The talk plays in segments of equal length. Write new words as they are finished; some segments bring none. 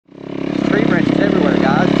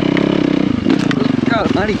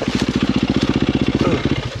mighty.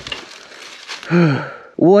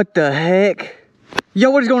 What the heck? Yo,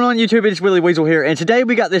 what is going on YouTube? It's WheelieWeasel here, and today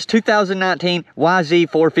we got this 2019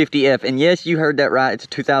 YZ450F, and yes, you heard that right, it's a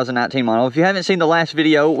 2019 model. If you haven't seen the last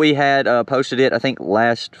video, we had posted it, I think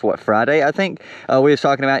last, Friday, I think. We was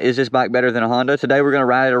talking about, is this bike better than a Honda? Today we're going to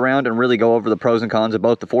ride it around and really go over the pros and cons of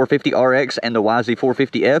both the 450RX and the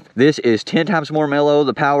YZ450F. This is 10 times more mellow,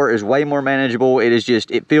 the power is way more manageable,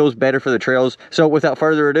 it feels better for the trails. So without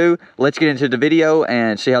further ado, let's get into the video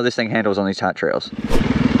and see how this thing handles on these tight trails.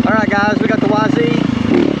 Alright guys, we got the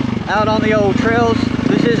YZ out on the old trails.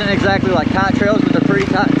 This isn't exactly like tight trails, but they're pretty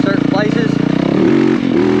tight in certain places.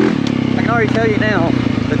 I can already tell you now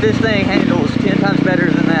that this thing handles 10 times better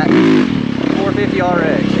than that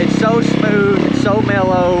 450RX. It's so smooth, it's so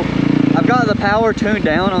mellow. I've got the power tuned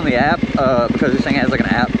down on the app because this thing has like an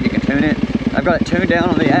app, you can tune it. I've got it tuned down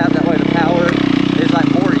on the app, that way the power is like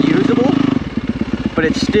more usable, but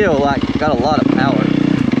it's still like got a lot of power.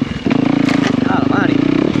 God almighty.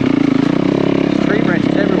 Tree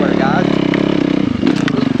branches everywhere, guys.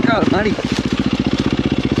 God almighty.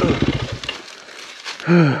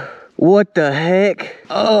 What the heck?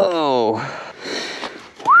 Oh.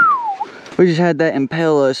 We just had that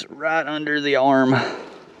impale us right under the arm.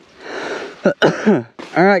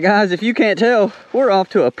 Alright guys, if you can't tell, we're off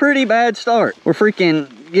to a pretty bad start. We're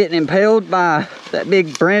freaking getting impaled by that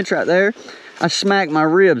big branch right there. I smacked my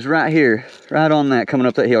ribs right here, right on that, coming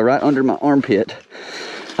up that hill, right under my armpit.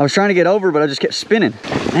 I was trying to get over, but I just kept spinning.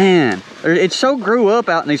 Man, it so grew up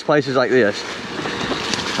out in these places like this.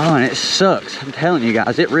 Oh, and it sucks. I'm telling you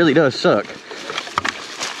guys, it really does suck.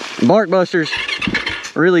 Bark busters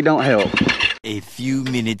really don't help. A few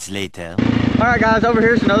minutes later. All right, guys, over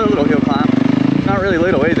here's another little hill climb. It's not really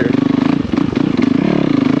little either.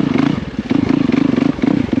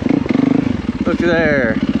 Look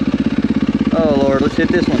there. Oh, Lord, let's hit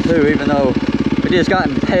this one too, even though we just got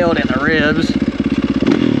impaled in the ribs.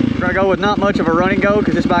 We're gonna go with not much of a running go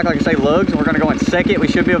because this bike, like I say, lugs, and we're gonna go in second. We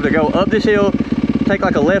should be able to go up this hill, take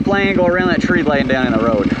like a left lane, go around that tree laying down in the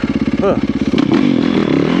road. Ugh.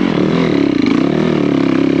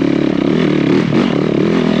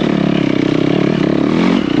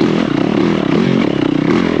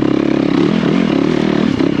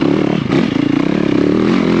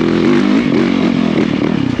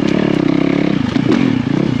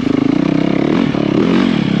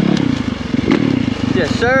 Yes,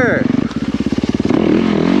 sir.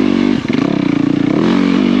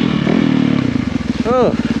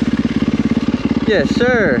 Oh, yes,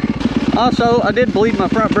 sir. Also, I did bleed my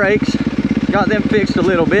front brakes. Got them fixed a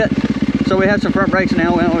little bit. So we have some front brakes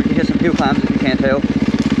now. We can hit some hill climbs if you can't tell.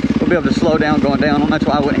 We'll be able to slow down going down them. That's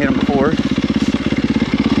why I wouldn't hit them before.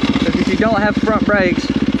 Because if you don't have front brakes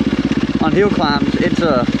on hill climbs, it's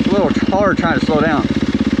a little hard trying to slow down.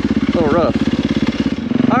 A little rough.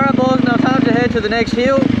 Alright boys, now time to head to the next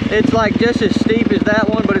hill. It's like just as steep as that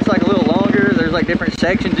one, but it's like a little longer. There's like different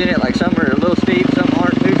sections in it, like some are a little steep, some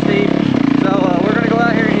aren't too steep. So we're going to go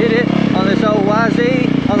out here and hit it on this old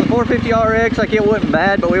YZ. On the 450RX, like it wasn't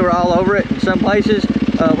bad, but we were all over it in some places.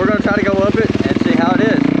 We're going to try to go up it and see how it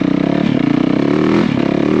is.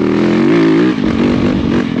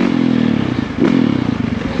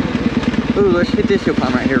 Ooh, let's hit this hill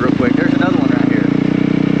climb right here real quick. There's another one right here.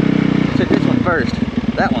 Let's hit this one first.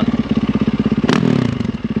 That one.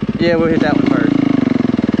 Yeah, we'll hit that one first.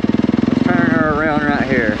 Let's turn her around right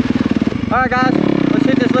here. Alright guys, let's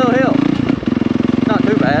hit this little hill. It's not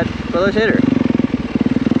too bad, but let's hit her.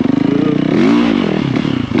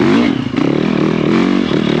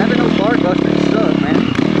 Having those bark busters suck,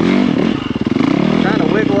 man. Trying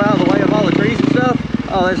to wiggle out of the way of all the trees and stuff,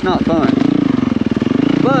 oh, that's not fun.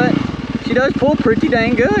 But she does pull pretty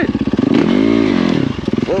dang good.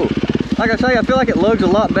 Whoa. Like I say, I feel like it lugs a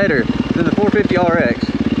lot better than the 450RX.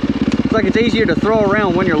 It's like it's easier to throw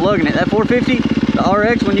around when you're lugging it. That 450, the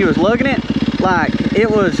RX, when you was lugging it, like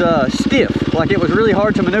it was stiff. Like it was really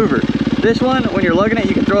hard to maneuver. This one, when you're lugging it,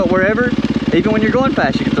 you can throw it wherever. Even when you're going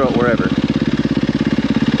fast, you can throw it wherever.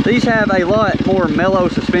 These have a lot more mellow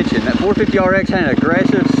suspension. That 450RX had an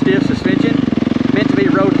aggressive, stiff suspension, meant to be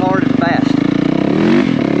rode hard and fast.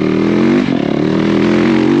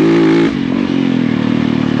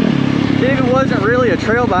 It even wasn't really a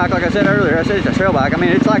trail bike, like I said earlier. I said it's a trail bike. I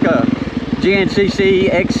mean, it's like a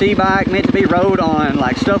GNCC XC bike meant to be rode on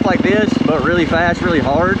like stuff like this, but really fast, really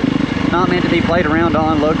hard. Not meant to be played around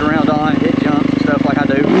on, lugged around on, hit jumps and stuff like I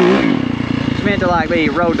do. It's meant to like be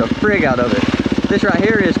rode the frig out of it. This right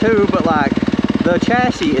here is too, but like the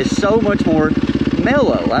chassis is so much more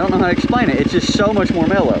mellow. I don't know how to explain it. It's just so much more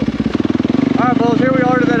mellow. All right, bulls, here we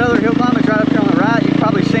are to that other hill climb. It's right up here on the right. You've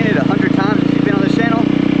probably seen it 100 times if you've been on this channel.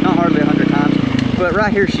 but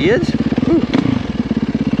right here she is. Ooh.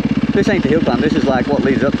 This ain't the hill climb. This is like what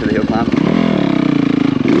leads up to the hill climb.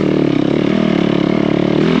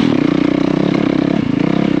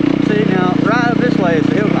 See, now right up this way is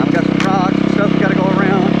the hill climb. We got some rocks and stuff we gotta go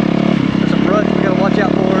around. There's some ruts we gotta watch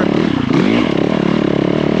out for.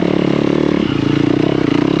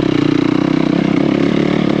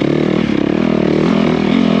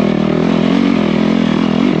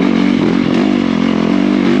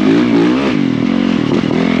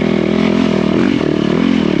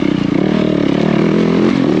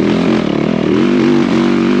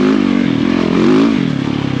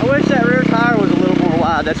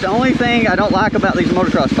 That's the only thing I don't like about these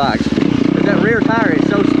motocross bikes, is that rear tire is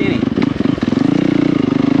so skinny.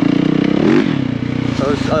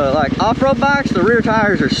 So like off-road bikes, the rear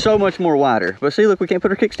tires are so much more wider. But see, look, we can't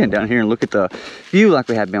put our kickstand down here and look at the view like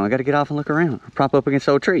we have been. We got to get off and look around, prop up against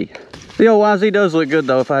the old tree. The old YZ does look good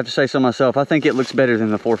though, if I have to say so myself. I think it looks better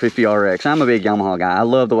than the 450 RX. I'm a big Yamaha guy. I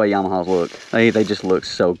love the way Yamahas look. They just look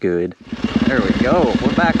so good. There we go.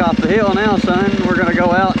 We're back off the hill now, son. We're gonna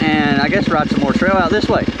go out and I guess ride some more trail out this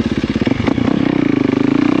way.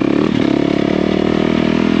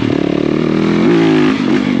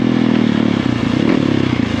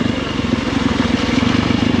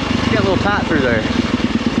 Get a little tight through there.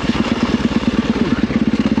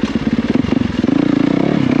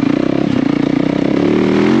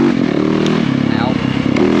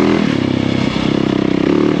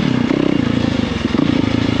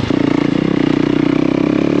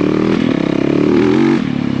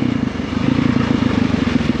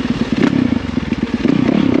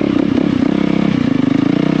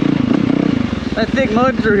 That thick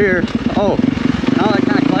mud through here, oh, and all that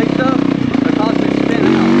kind of clay stuff, that caused me to spin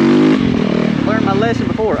out. Learned my lesson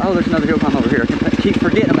before. Oh, there's another hill climb over here. I keep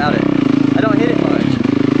forgetting about it. I don't hit it much.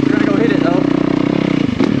 We're gonna go hit it though.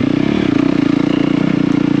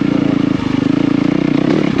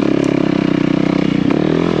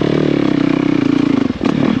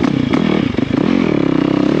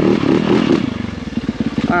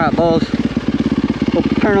 All right, boys. We'll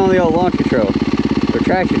turn on the old launch control, or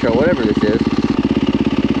traction control, whatever this is.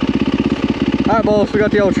 All right, boys, we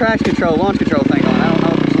got the old traction control, launch control thing on. I don't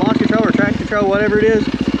know if it's launch control or traction control, whatever it is.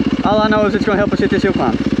 All I know is it's gonna help us hit this hill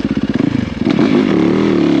climb.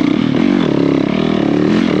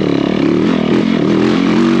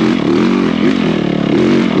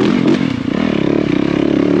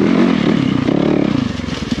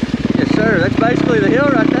 Yes, sir, that's basically the hill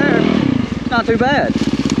right there. It's not too bad.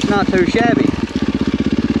 It's not too shabby.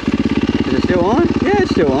 Is it still on? Yeah,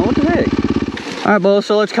 it's still on. What the heck? All right, boys,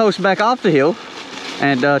 so let's coast back off the hill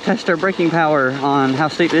and test our braking power on how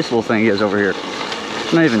steep this little thing is over here.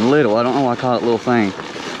 It's not even little. I don't know why I call it little thing.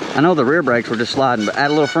 I know the rear brakes were just sliding, but add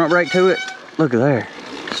a little front brake to it. Look at there.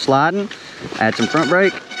 Sliding. Add some front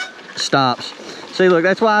brake. Stops. See, look,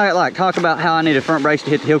 that's why I like talk about how I need a front brakes to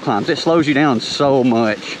hit the hill climbs. It slows you down so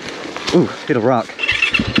much. Ooh, hit a rock.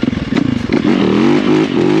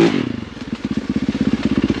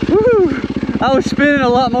 Woohoo! I was spinning a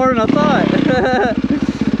lot more than I thought.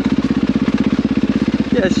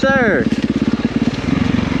 Yes, sir.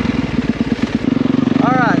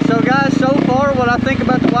 All right, so guys, so far what I think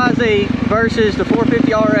about the YZ versus the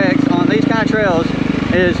 450 RX on these kind of trails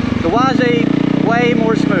is the YZ way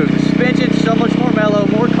more smooth. The suspension's so much more mellow,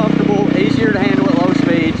 more comfortable, easier to handle at low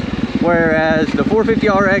speeds, whereas the 450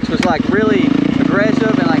 RX was like really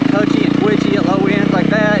aggressive and like touchy and twitchy at low ends like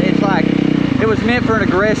that. It's like it was meant for an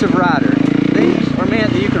aggressive rider. These are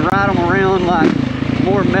meant that you can ride them around like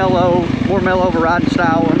more mellow of a riding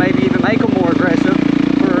style, or maybe even make them more aggressive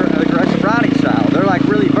for an aggressive riding style. They're like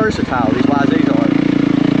really versatile, these YZs are.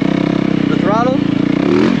 The throttle,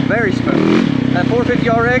 very smooth. That 450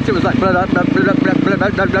 RX, it was like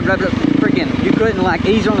freaking, you couldn't like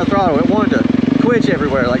ease on the throttle. It wanted to twitch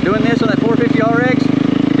everywhere. Like doing this on that 450 RX,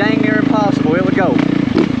 dang near impossible. It would go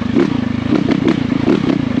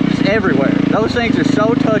just everywhere. Those things are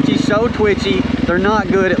so touchy, so twitchy. They're not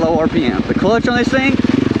good at low RPM. The clutch on this thing,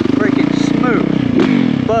 freaking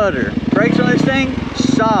smooth, butter. Brakes on this thing,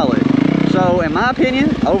 solid. So in my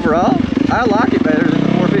opinion, overall, I like it better than the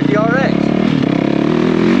 450 RX.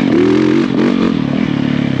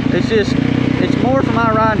 It's more for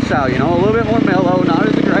my riding style, you know, a little bit more mellow, not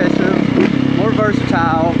as aggressive, more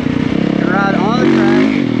versatile. You can ride on the track,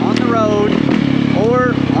 on the road,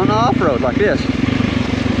 or on the off-road like this.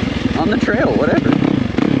 On the trail, whatever.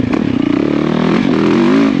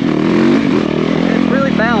 It's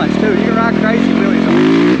really balanced too. You can ride crazy wheelies on it.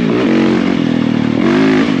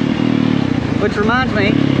 Which reminds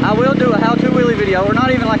me, I will do a how-to wheelie video, or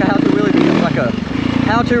not even like a how-to wheelie video, like a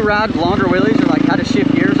how to ride longer wheelies, or like how to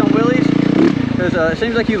shift gears on wheelies. because it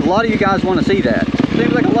seems like a lot of you guys want to see that. It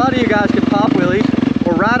seems like a lot of you guys can pop wheelies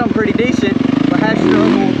or ride them pretty decent, but have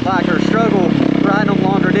struggle riding them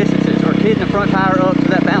longer distances, or getting the front tire up to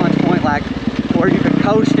that balance point, like where you can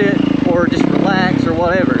coast it or just relax or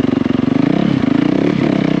whatever.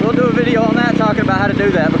 We'll do a video on that talking about how to do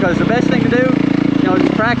that, because the best thing to do, you know, is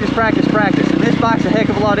practice, practice, practice. And this bike's a heck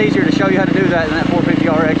of a lot easier to show you how to do that than that 450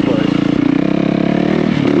 RX was.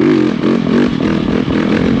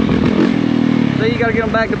 So you gotta get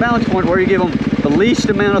them back to balance point where you give them the least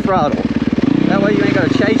amount of throttle. That way you ain't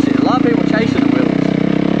gotta chase it. A lot of people chasing the wheelies.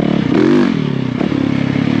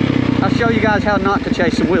 I'll show you guys how not to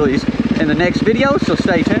chase some wheelies in the next video, so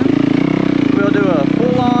stay tuned. We'll do a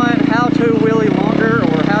full-on how-to wheelie longer,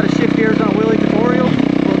 or how to shift gears on a wheelie tutorial.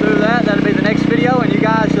 We'll do that. That'll be the next video, and you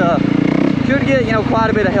guys should get, you know, quite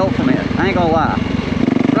a bit of help from it. I ain't gonna lie.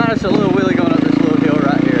 Right, it's a little wheelie going up this little hill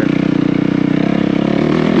right here.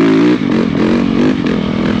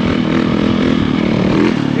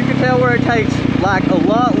 You can tell where it takes like a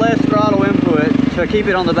lot less throttle input to keep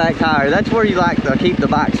it on the back tire. That's where you like to keep the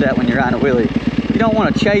bikes at when you're riding a wheelie. You don't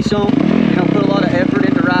want to chase them, you don't put a lot of effort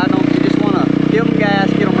into riding them. You just want to give them gas,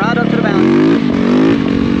 get them right up to the balance.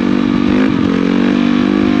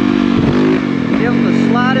 Give them the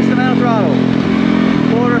slightest amount of throttle.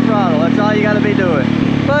 Quarter throttle, that's all you got to be doing.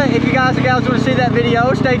 But if you guys and gals want to see that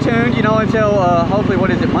video, stay tuned, you know, until hopefully, what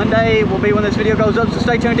is it, Monday will be when this video goes up. So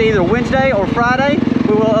stay tuned to either Wednesday or Friday.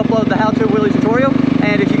 We will upload the how-to wheelie tutorial.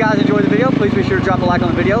 And if you guys enjoyed the video, please be sure to drop a like on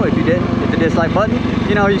the video. If you didn't, hit the dislike button.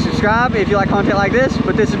 You know, you subscribe if you like content like this.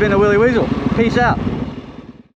 But this has been the WheelieWeasel. Peace out.